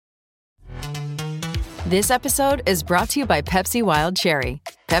This episode is brought to you by Pepsi Wild Cherry.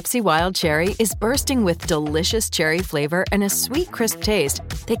 Pepsi Wild Cherry is bursting with delicious cherry flavor and a sweet, crisp taste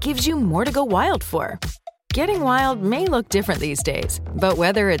that gives you more to go wild for. Getting wild may look different these days, but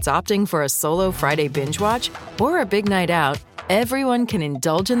whether it's opting for a solo Friday binge watch or a big night out, everyone can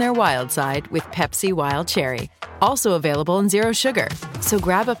indulge in their wild side with Pepsi Wild Cherry. Also available in Zero Sugar. So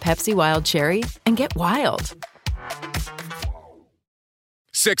grab a Pepsi Wild Cherry and get wild.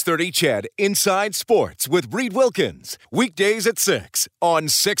 630 CHED Inside Sports with Reed Wilkins. Weekdays at 6 on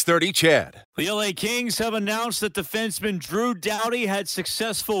 630 CHED. The LA Kings have announced that defenseman Drew Doughty had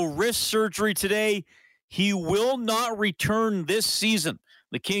successful wrist surgery today. He will not return this season.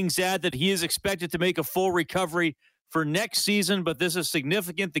 The Kings add that he is expected to make a full recovery for next season, but this is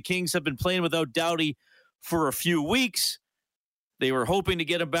significant. The Kings have been playing without Doughty for a few weeks. They were hoping to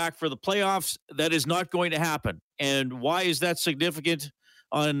get him back for the playoffs. That is not going to happen. And why is that significant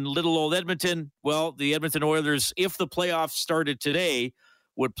on little old Edmonton? Well, the Edmonton Oilers, if the playoffs started today,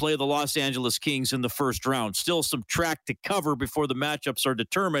 would play the Los Angeles Kings in the first round. Still some track to cover before the matchups are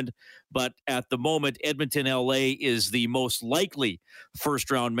determined, but at the moment, Edmonton-LA is the most likely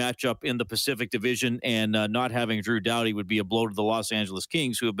first-round matchup in the Pacific Division, and not having Drew Doughty would be a blow to the Los Angeles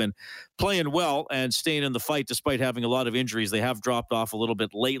Kings, who have been playing well and staying in the fight despite having a lot of injuries. They have dropped off a little bit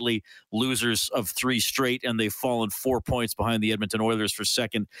lately, losers of 3 straight, and they've fallen 4 points behind the Edmonton Oilers for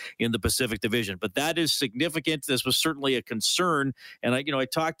second in the Pacific Division. But that is significant. This was certainly a concern, and I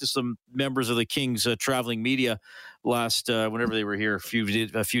talked to some members of the Kings traveling media last whenever they were here a few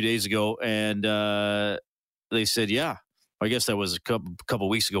days ago, and they said, yeah, I guess that was a couple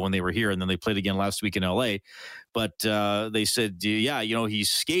weeks ago when they were here, and then they played again last week in LA. But they said, yeah,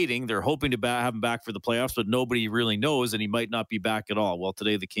 he's skating. They're hoping to have him back for the playoffs, but nobody really knows, and he might not be back at all. Well,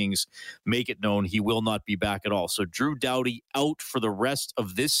 today the Kings make it known he will not be back at all. So Drew Doughty out for the rest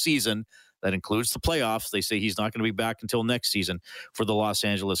of this season. That includes the playoffs. They say he's not going to be back until next season for the Los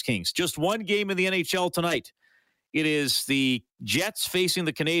Angeles Kings. Just one game in the NHL tonight. It is the Jets facing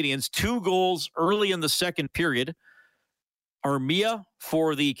the Canadiens. 2 goals early in the second period. Armia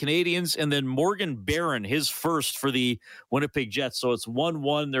for the Canadiens, and then Morgan Barron, his first for the Winnipeg Jets. So it's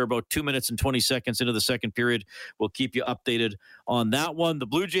 1-1. They're about 2 minutes and 20 seconds into the second period. We'll keep you updated on that one. The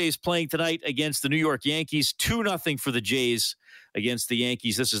Blue Jays playing tonight against the New York Yankees. 2-0 for the Jays against the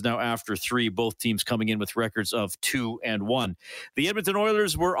Yankees. This is now after 3. Both teams coming in with records of 2-1. The Edmonton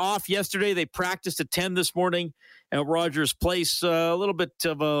Oilers were off yesterday. They practiced at 10 this morning at Rogers Place. A little bit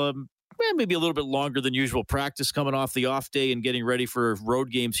of a maybe a little bit longer than usual practice coming off the off day and getting ready for road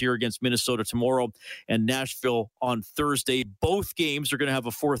games here against Minnesota tomorrow and Nashville on Thursday. Both games are going to have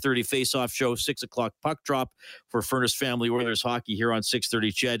a 4:30 face-off show, 6 o'clock puck drop for Furnace Family Oilers hockey here on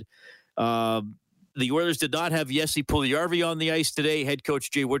 630 CHED. The Oilers did not have Jesse Puljujarvi on the ice today. Head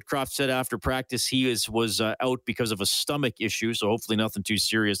coach Jay Woodcroft said after practice he was out because of a stomach issue, so hopefully nothing too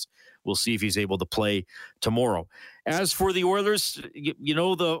serious. We'll see if he's able to play tomorrow. As for the Oilers, you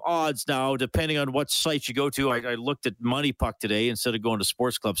know the odds now, depending on what site you go to. I looked at Money Puck today instead of going to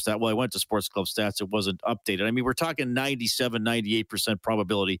Sports Club Stats. Well, I went to Sports Club Stats. It wasn't updated. I mean, we're talking 97, 98%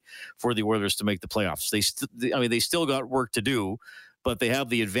 probability for the Oilers to make the playoffs. They still got work to do, but they have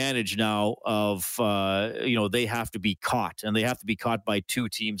the advantage now of, they have to be caught, and they have to be caught by 2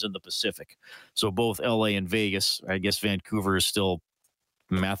 teams in the Pacific. So both LA and Vegas. I guess Vancouver is still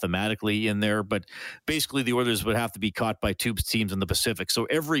mathematically in there, but basically the Oilers would have to be caught by 2 teams in the Pacific. So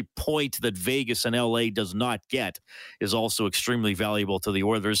every point that Vegas and LA does not get is also extremely valuable to the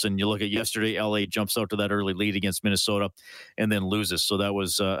Oilers. And you look at yesterday, LA jumps out to that early lead against Minnesota and then loses. So that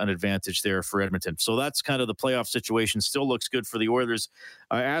was an advantage there for Edmonton. So that's kind of the playoff situation. Still looks good for the Oilers.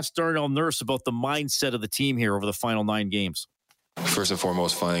 I asked Darnell Nurse about the mindset of the team here over the final 9 games. First and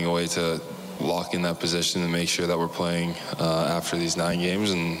foremost, finding a way to lock in that position and make sure that we're playing after these 9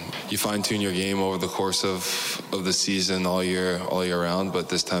 games. And you fine-tune your game over the course of the season all year round. But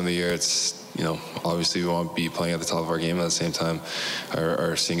this time of the year, it's, obviously we want to be playing at the top of our game. At the same time,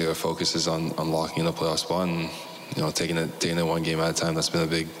 our singular focus is on locking in the playoff spot and, taking it one game at a time. That's been a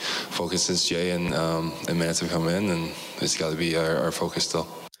big focus since Jay and Mance have come in, and it's got to be our focus still.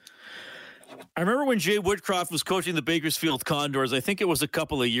 I remember when Jay Woodcroft was coaching the Bakersfield Condors, I think it was a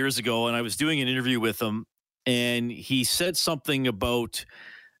couple of years ago, and I was doing an interview with him, and he said something about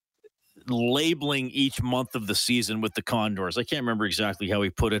labeling each month of the season with the Condors. I can't remember exactly how he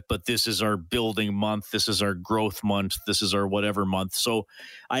put it, but this is our building month. This is our growth month. This is our whatever month. So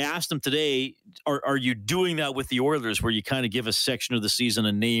I asked him today, are you doing that with the Oilers where you kind of give a section of the season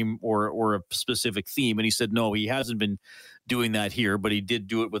a name or a specific theme? And he said, no, he hasn't been doing that here, but he did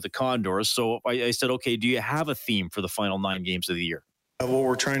do it with the Condors. So I said, okay, do you have a theme for the final 9 games of the year? What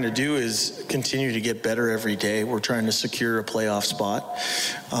we're trying to do is continue to get better every day. We're trying to secure a playoff spot.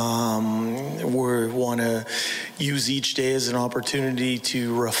 We want to use each day as an opportunity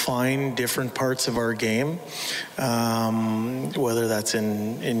to refine different parts of our game, whether that's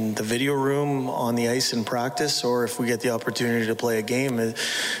in the video room, on the ice in practice, or if we get the opportunity to play a game,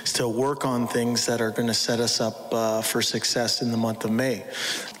 is to work on things that are going to set us up for success in the month of May.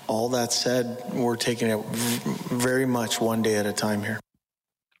 All that said, we're taking it very much one day at a time here.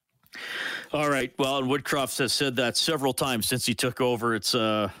 All right. Well, and Woodcroft has said that several times since he took over. It's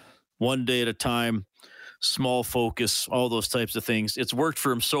one day at a time, small focus, all those types of things. It's worked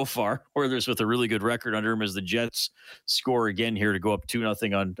for him so far. Oilers with a really good record under him as the Jets score again here to go up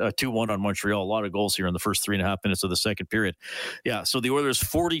 2-1 on 2-1 on Montreal. A lot of goals here in the first 3.5 minutes of the second period. Yeah, so the Oilers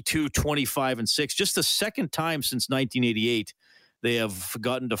 42-25-6. Just the second time since 1988 they have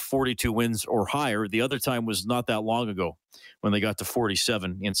gotten to 42 wins or higher. The other time was not that long ago when they got to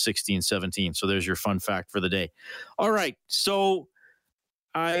 47 in 16-17. So there's your fun fact for the day. All right. So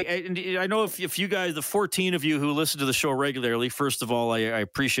I know if you guys, the 14 of you who listen to the show regularly, first of all, I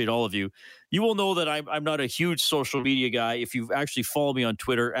appreciate all of you. You will know that I'm not a huge social media guy. If you've actually followed me on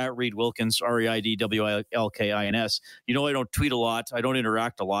Twitter at Reid Wilkins, ReidWilkins, you know I don't tweet a lot. I don't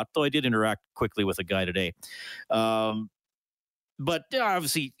interact a lot, though I did interact quickly with a guy today. But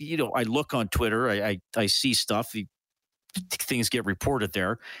obviously, you know, I look on Twitter, I see stuff, things get reported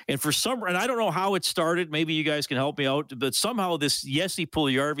there. And for some, and I don't know how it started, maybe you guys can help me out, but somehow this Jesse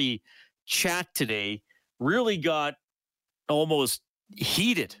Puljujarvi chat today really got almost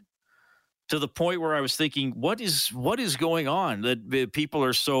heated to the point where I was thinking, what is going on that people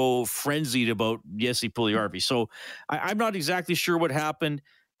are so frenzied about Jesse Puljujarvi? So I'm not exactly sure what happened.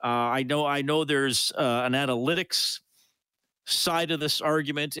 I know there's an analytics side of this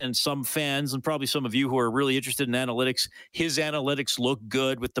argument, and some fans and probably some of you who are really interested in analytics, his analytics look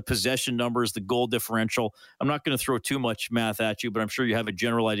good with the possession numbers, the goal differential. I'm not going to throw too much math at you, but I'm sure you have a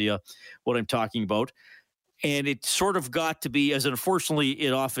general idea what I'm talking about. And it sort of got to be, as unfortunately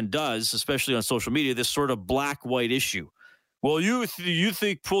it often does, especially on social media, this sort of black-white issue. Well, you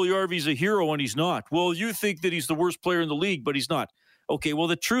think Puljujarvi's a hero and he's not. Well, you think that he's the worst player in the league, but he's not. Okay, well,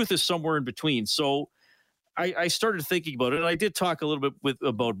 the truth is somewhere in between. So I started thinking about it, and I did talk a little bit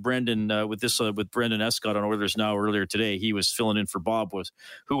about Brendan with Brendan Escott on Oilers Now earlier today. He was filling in for Bob,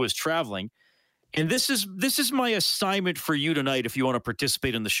 who was traveling, and this is my assignment for you tonight if you want to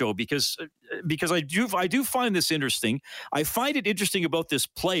participate in the show, because I do find this interesting. I find it interesting about this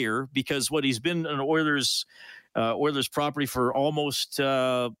player because what he's been an Oilers property for almost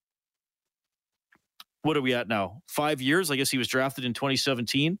what are we at now? 5 years. I guess he was drafted in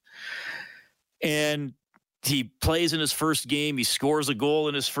 2017, and he plays in his first game. He scores a goal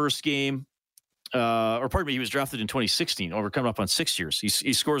in his first game. He was drafted in 2016. We're coming up on 6 years.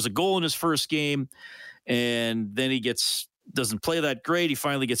 He scores a goal in his first game, and then he doesn't play that great. He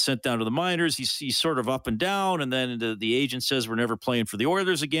finally gets sent down to the minors. He's sort of up and down, and then the agent says we're never playing for the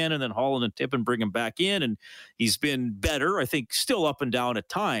Oilers again, and then Holland and Tippin bring him back in, and he's been better. I think still up and down at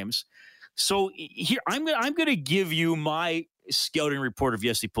times. So here I'm going to give you my scouting report of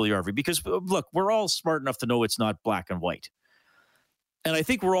Jesse Puljujarvi, because look, we're all smart enough to know it's not black and white. And I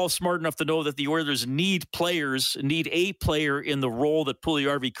think we're all smart enough to know that the Oilers need a player in the role that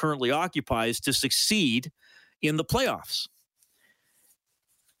Puljujarvi currently occupies to succeed in the playoffs.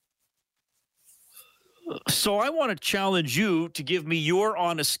 So I want to challenge you to give me your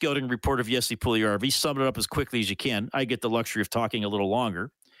honest scouting report of Jesse Puljujarvi. Sum it up as quickly as you can. I get the luxury of talking a little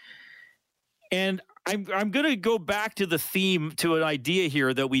longer. And I'm going to go back to the theme, to an idea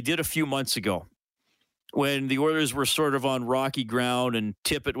here that we did a few months ago when the Oilers were sort of on rocky ground and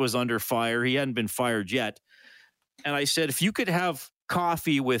Tippett was under fire. He hadn't been fired yet. And I said, if you could have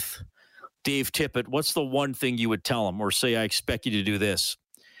coffee with Dave Tippett, what's the one thing you would tell him, or say, I expect you to do this?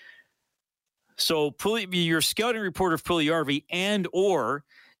 So your scouting report of Puljujarvi, and or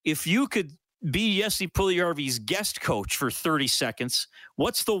if you could be Jesse Puljujarvi's guest coach for 30 seconds,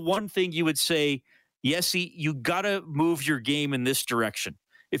 what's the one thing you would say, Jesse, you got to move your game in this direction.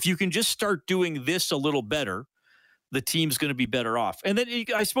 If you can just start doing this a little better, the team's going to be better off. And then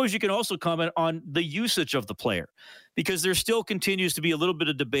I suppose you can also comment on the usage of the player, because there still continues to be a little bit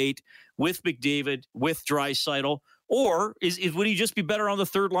of debate with McDavid, with Draisaitl, or would he just be better on the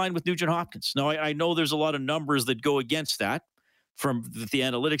third line with Nugent Hopkins? Now, I know there's a lot of numbers that go against that from the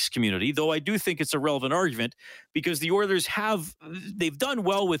analytics community, though I do think it's a relevant argument, because the Oilers they've done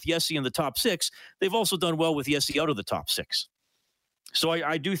well with Jesse in the top six. They've also done well with Jesse out of the top six. So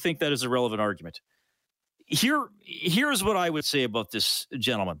I do think that is a relevant argument. Here's what I would say about this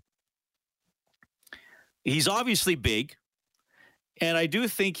gentleman. He's obviously big, And I do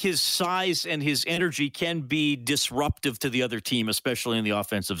think his size and his energy can be disruptive to the other team, especially in the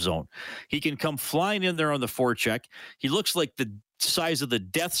offensive zone. He can come flying in there on the forecheck. He looks like the size of the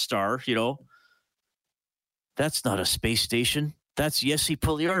Death Star, you know. That's not a space station. That's Jesse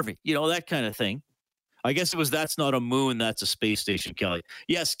Puljujarvi, you know, that kind of thing. I guess it was that's not a moon, that's a space station, Kelly.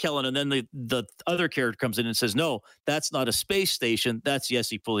 Yes, Kellen, and then the other character comes in and says, no, that's not a space station, that's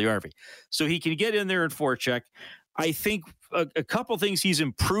Jesse Puljujarvi. So he can get in there and forecheck. I think a couple things he's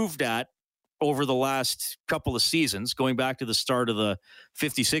improved at over the last couple of seasons, going back to the start of the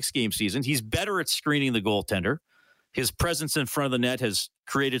 56-game season. He's better at screening the goaltender. His presence in front of the net has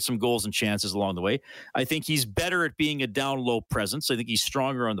created some goals and chances along the way. I think he's better at being a down-low presence. I think he's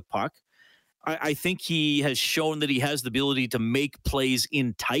stronger on the puck. I think he has shown that he has the ability to make plays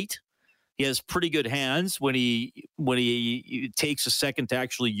in tight. He has pretty good hands when he takes a second to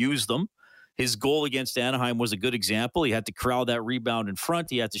actually use them. His goal against Anaheim was a good example. He had to corral that rebound in front.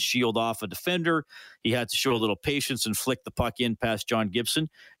 He had to shield off a defender. He had to show a little patience and flick the puck in past John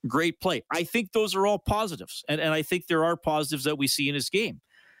Gibson. Great play. I think those are all positives, and I think there are positives that we see in his game.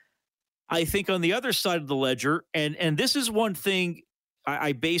 I think on the other side of the ledger, and this is one thing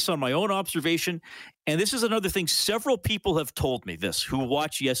I base on my own observation, and this is another thing several people have told me this who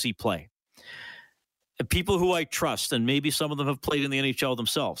watch Jesse play. People who I trust, and maybe some of them have played in the NHL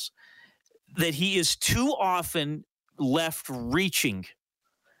themselves, that he is too often left reaching,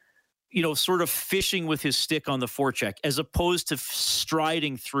 you know, sort of fishing with his stick on the forecheck as opposed to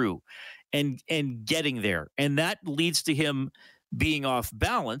striding through and getting there. And that leads to him being off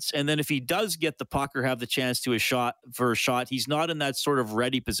balance. And then if he does get the puck or have the chance to a shot, he's not in that sort of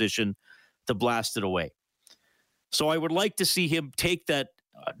ready position to blast it away. So I would like to see him take that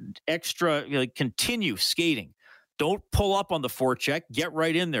extra, continue skating. Don't pull up on the forecheck. Get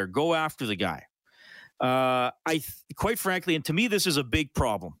right in there. Go after the guy. Quite frankly, and to me, this is a big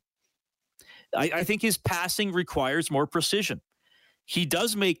problem. I think his passing requires more precision. He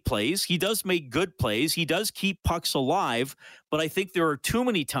does make plays. He does make good plays. He does keep pucks alive. But I think there are too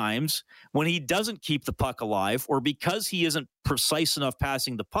many times when he doesn't keep the puck alive, or because he isn't precise enough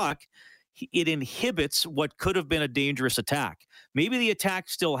passing the puck, it inhibits what could have been a dangerous attack. Maybe the attack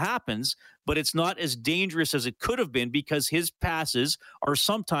still happens, but it's not as dangerous as it could have been because his passes are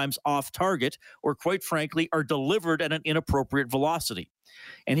sometimes off target or, quite frankly, are delivered at an inappropriate velocity.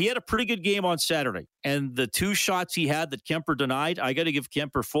 And he had a pretty good game on Saturday. And the two shots he had that Kemper denied, I got to give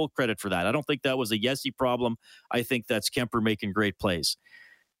Kemper full credit for that. I don't think that was a Jesse problem. I think that's Kemper making great plays.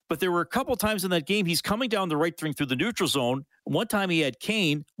 But there were a couple times in that game, he's coming down the right wing through the neutral zone. One time he had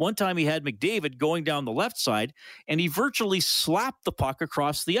Kane. One time he had McDavid going down the left side, and he virtually slapped the puck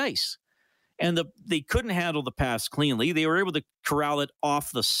across the ice. And they couldn't handle the pass cleanly. They were able to corral it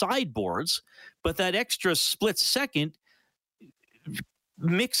off the sideboards, but that extra split second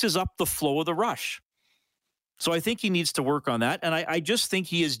mixes up the flow of the rush. So I think he needs to work on that, and I just think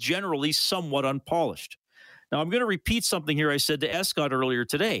he is generally somewhat unpolished. Now, I'm going to repeat something here I said to Escott earlier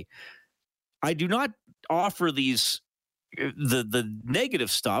today. I do not offer these the negative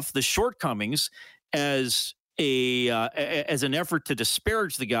stuff, the shortcomings, as an effort to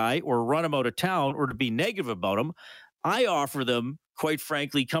disparage the guy or run him out of town or to be negative about him. I offer them, quite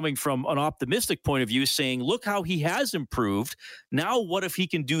frankly, coming from an optimistic point of view, saying, look how he has improved. Now, what if he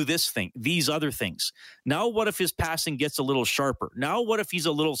can do this thing, these other things? Now, what if his passing gets a little sharper? Now, what if he's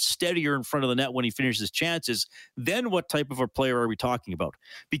a little steadier in front of the net when he finishes chances? Then what type of a player are we talking about?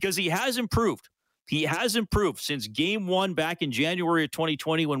 Because he has improved. He has improved since game one back in January of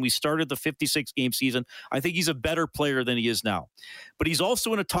 2020 when we started the 56-game season. I think he's a better player than he is now. But he's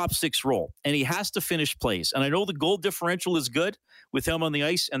also in a top six role, and he has to finish plays. And I know the goal differential is good with him on the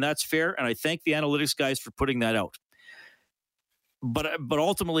ice, and that's fair, and I thank the analytics guys for putting that out. But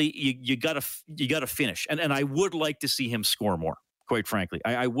ultimately, you gotta finish. And I would like to see him score more, quite frankly.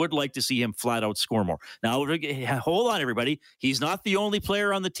 I would like to see him flat out score more. Now, hold on, everybody. He's not the only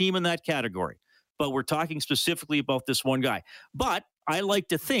player on the team in that category. But we're talking specifically about this one guy. But I like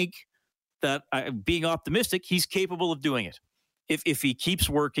to think that, being optimistic, he's capable of doing it if he keeps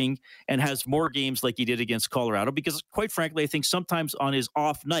working and has more games like he did against Colorado. Because, quite frankly, I think sometimes on his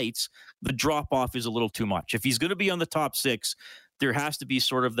off nights, the drop-off is a little too much. If he's going to be on the top six, there has to be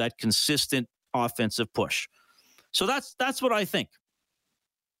sort of that consistent offensive push. So that's what I think.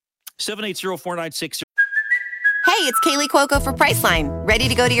 780-496. Hey, it's Kaylee Cuoco for Priceline. Ready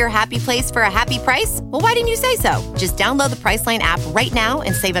to go to your happy place for a happy price? Well, why didn't you say so? Just download the Priceline app right now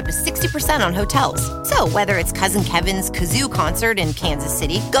and save up to 60% on hotels. So whether it's Cousin Kevin's Kazoo Concert in Kansas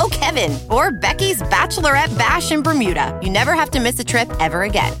City, go Kevin, or Becky's Bachelorette Bash in Bermuda, you never have to miss a trip ever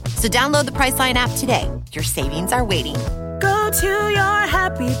again. So download the Priceline app today. Your savings are waiting. Go to your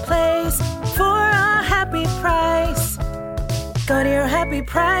happy place for a happy price. Go to your happy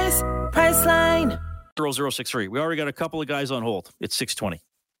price, Priceline. 0063. We already got a couple of guys on hold. It's 6:20.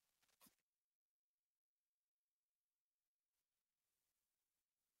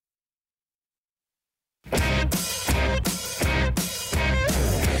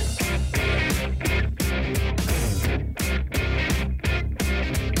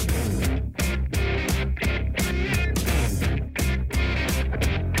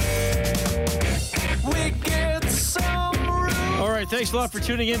 Thanks a lot for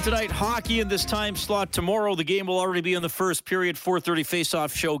tuning in tonight. Hockey in this time slot tomorrow. The game will already be in the first period. 4:30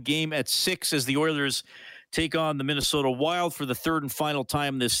 face-off show game at 6 as the Oilers take on the Minnesota Wild for the third and final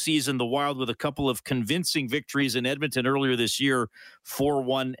time this season. The Wild with a couple of convincing victories in Edmonton earlier this year,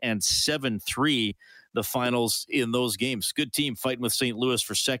 4-1 and 7-3. The finals in those games. Good team fighting with St. Louis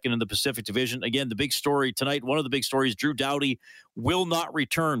for second in the Pacific Division. Again, the big story tonight, one of the big stories, Drew Doughty will not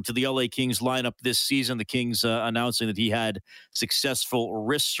return to the LA Kings lineup this season. The Kings announcing that he had successful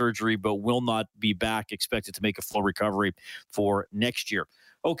wrist surgery, but will not be back, expected to make a full recovery for next year.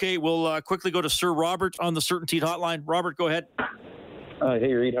 Okay, we'll quickly go to Sir Robert on the Certainteed Hotline. Robert, go ahead.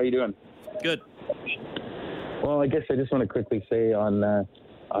 Hey, Reed, how you doing? Good. Well, I guess I just want to quickly say on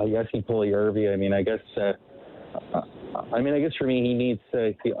Jesse Puljujarvi. I guess for me, he needs.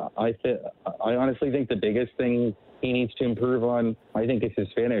 I honestly think the biggest thing he needs to improve on, I think, is his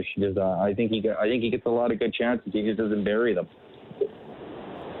finish. Because I think he gets a lot of good chances. He just doesn't bury them.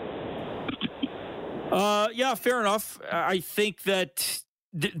 Yeah, fair enough. I think that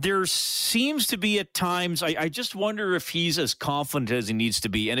there seems to be at times. I just wonder if he's as confident as he needs to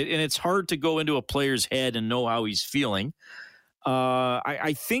be, and it's hard to go into a player's head and know how he's feeling.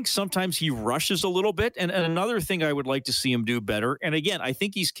 I think sometimes he rushes a little bit. And another thing I would like to see him do better, and again, I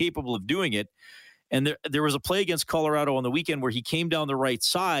think he's capable of doing it. And there was a play against Colorado on the weekend where he came down the right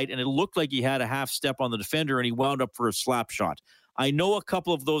side, and it looked like he had a half step on the defender, and he wound up for a slap shot. I know a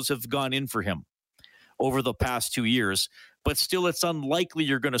couple of those have gone in for him over the past 2 years, but still it's unlikely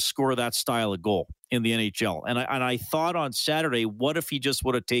you're going to score that style of goal in the NHL. And I thought on Saturday, what if he just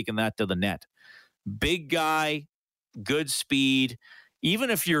would have taken that to the net? Big guy, good speed. Even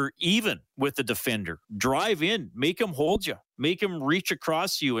if you're even with the defender, drive in, make him hold you, make him reach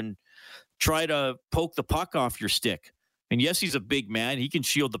across you and try to poke the puck off your stick. And yes, he's a big man. He can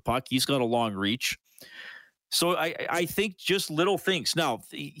shield the puck. He's got a long reach. So I think just little things. Now,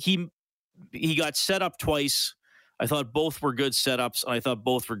 he got set up twice. I thought both were good setups, and I thought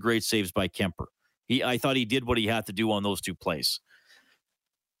both were great saves by Kemper. I thought he did what he had to do on those two plays.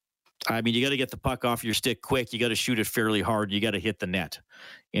 You got to get the puck off your stick quick. You got to shoot it fairly hard. You got to hit the net.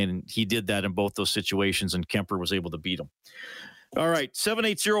 And he did that in both those situations, and Kemper was able to beat him. All right,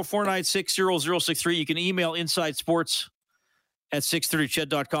 780-496-0063. You can email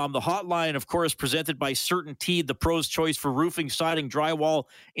insidesports@630ched.com. The hotline, of course, presented by CertainTeed, the pro's choice for roofing, siding, drywall,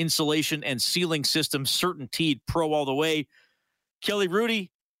 insulation, and ceiling systems. CertainTeed, pro all the way. Kelly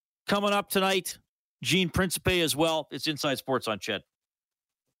Rudy coming up tonight. Gene Principe as well. It's Inside Sports on Ched.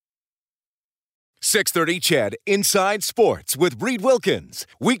 630 Ched Inside Sports with Reed Wilkins.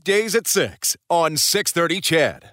 Weekdays at 6 on 630 Ched.